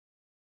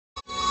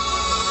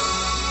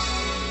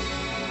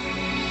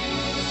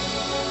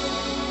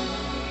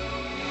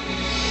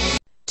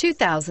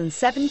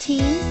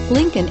2017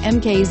 Lincoln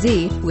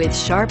MKZ. With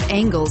sharp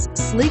angles,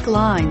 sleek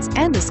lines,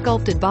 and a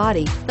sculpted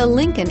body, the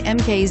Lincoln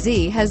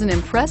MKZ has an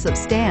impressive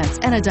stance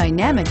and a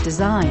dynamic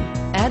design.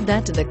 Add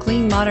that to the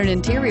clean modern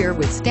interior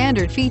with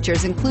standard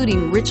features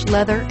including rich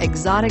leather,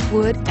 exotic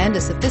wood, and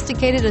a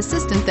sophisticated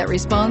assistant that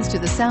responds to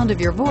the sound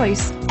of your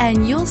voice,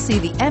 and you'll see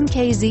the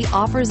MKZ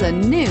offers a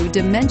new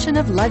dimension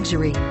of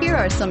luxury. Here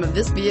are some of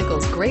this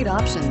vehicle's great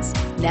options: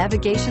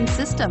 navigation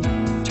system,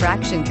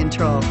 traction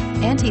control,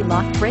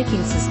 anti-lock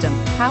braking system,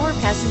 power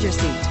passenger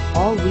seat,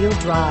 all-wheel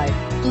drive,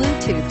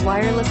 Bluetooth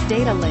wireless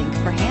data link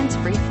for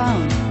hands-free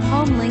phone,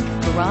 home link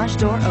garage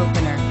door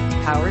opener,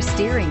 power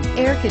steering,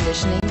 air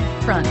conditioning,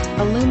 front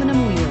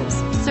aluminum wheels.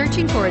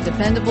 Searching for a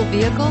dependable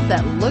vehicle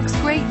that looks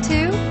great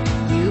too?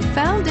 You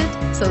found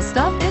it, so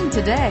stop in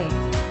today.